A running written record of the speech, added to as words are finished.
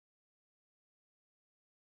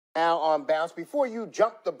Now on Bounce, before you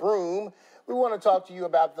jump the broom, we want to talk to you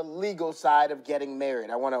about the legal side of getting married.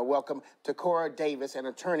 I want to welcome Takora Davis, an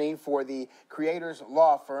attorney for the Creators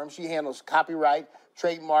Law Firm. She handles copyright,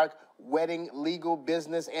 trademark, wedding, legal,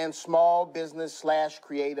 business, and small business /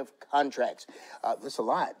 creative contracts. That's a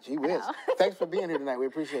lot. Gee whiz. Thanks for being here tonight. We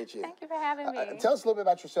appreciate you. Thank you for having me. Tell us a little bit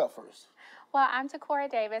about yourself first. Well, I'm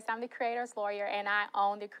Takora Davis. I'm the creator's lawyer, and I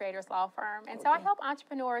own the Creators Law Firm. And so I help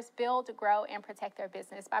entrepreneurs build, grow, and protect their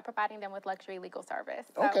business by providing them with luxury legal service.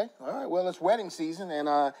 Okay. All right. Well, it's wedding season,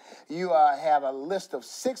 and you have a list of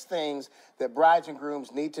 6 things that brides and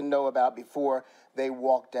grooms need to know about before they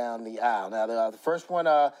walk down the aisle. Now, the first one,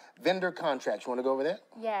 vendor contracts. You want to go over that?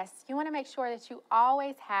 Yes. You want to make sure that you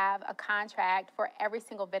always have a contract for every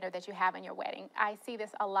single vendor that you have in your wedding. I see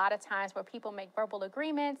this a lot of times where people make verbal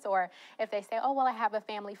agreements, or if they say, oh, well, I have a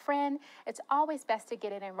family friend, it's always best to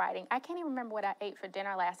get it in writing. I can't even remember what I ate for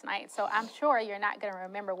dinner last night, so I'm sure you're not going to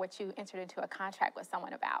remember what you entered into a contract with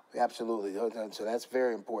someone about. Absolutely. So that's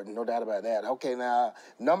very important. No doubt about that. Okay, now,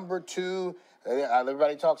 number 2,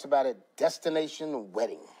 everybody talks about it, destination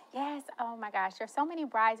wedding. Yes. Oh my gosh. There's so many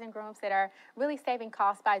brides and grooms that are really saving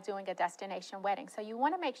costs by doing a destination wedding. So you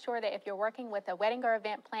want to make sure that if you're working with a wedding or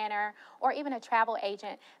event planner or even a travel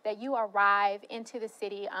agent, that you arrive into the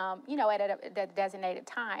city, at a designated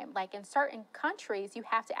time. Like in certain countries, you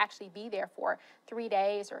have to actually be there for 3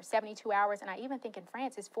 days or 72 hours. And I even think in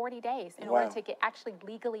France it's 40 days in order to get actually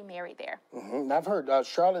legally married there. And I've heard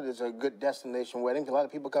Charlotte is a good destination wedding. A lot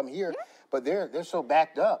of people come here, but they're so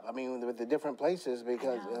backed up. I mean, with the different places,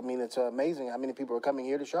 because it's amazing how many people are coming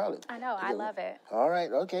here to Charlotte. I know. I love it. All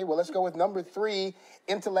right. Okay. Well, let's go with number 3,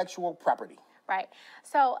 intellectual property. Right.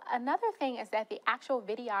 So another thing is that the actual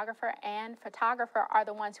videographer and photographer are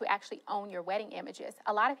the ones who actually own your wedding images.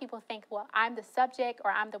 A lot of people think, well, I'm the subject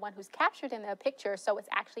or I'm the one who's captured in the picture, so it's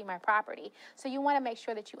actually my property. So you want to make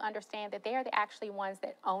sure that you understand that they are the actually ones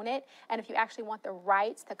that own it. And if you actually want the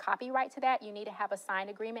rights, the copyright to that, you need to have a signed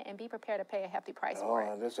agreement and be prepared to pay a hefty price for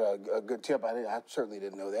it. That's a good tip. I certainly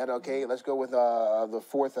didn't know that. Okay, let's go with the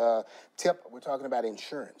 4th tip. We're talking about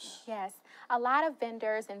insurance. Yes. A lot of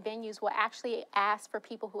vendors and venues will actually ask for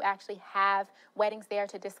people who actually have weddings there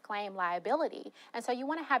to disclaim liability. And so you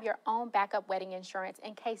want to have your own backup wedding insurance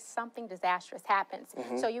in case something disastrous happens.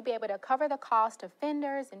 So you'll be able to cover the cost of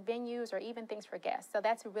vendors and venues or even things for guests. So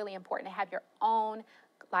that's really important to have your own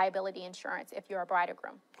liability insurance if you're a bride or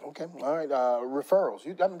groom. Okay. All right. Referrals.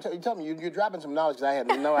 You tell me, you're dropping some knowledge, because I had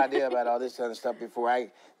no idea about all this kind of stuff before.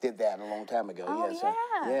 I did that a long time ago.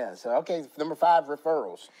 Oh, So, okay, number 5,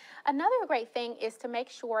 referrals. Another great thing is to make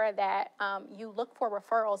sure that you look for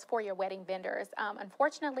referrals for your wedding vendors.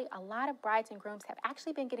 Unfortunately, a lot of brides and grooms have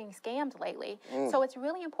actually been getting scammed lately. So it's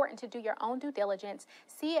really important to do your own due diligence.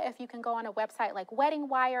 See if you can go on a website like Wedding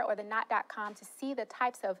Wire or the Knot.com to see the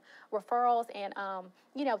types of referrals and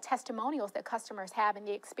testimonials that customers have in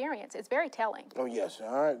the experience. It's very telling. Oh, yes.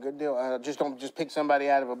 All right, good deal. Just don't just pick somebody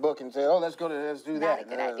out of a book and say, oh, let's do that. Not a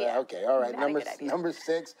good idea. Okay, all right. Number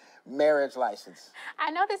 6, marriage license.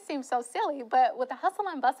 I know this seems so silly, but with the hustle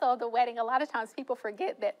and bustle of the wedding, a lot of times people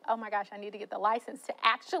forget that, oh my gosh, I need to get the license to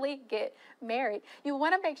actually get married. You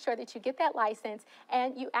want to make sure that you get that license,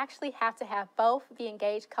 and you actually have to have both the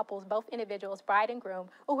engaged couples, both individuals, bride and groom,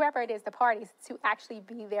 or whoever it is, the parties, to actually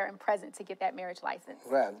be there and present to get that marriage license.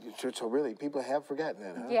 Wow, so really, people have forgotten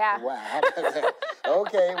that, huh? Yeah. Wow, how about that?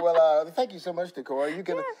 Okay, well, thank you so much, Takora. You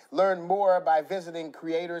can learn more by visiting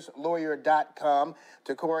creatorslawyer.com.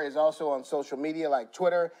 Takora is also on social media like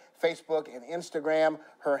Twitter, Facebook, and Instagram.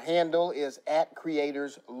 Her handle is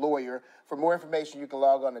 @CreatorsLawyer. For more information, you can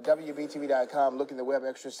log on to WBTV.com, look in the Web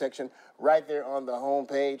Extra section right there on the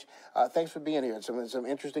homepage. Thanks for being here. Some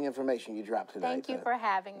interesting information you dropped tonight. Thank you for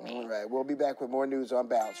having me. All right, we'll be back with more news on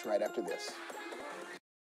Bounce right after this.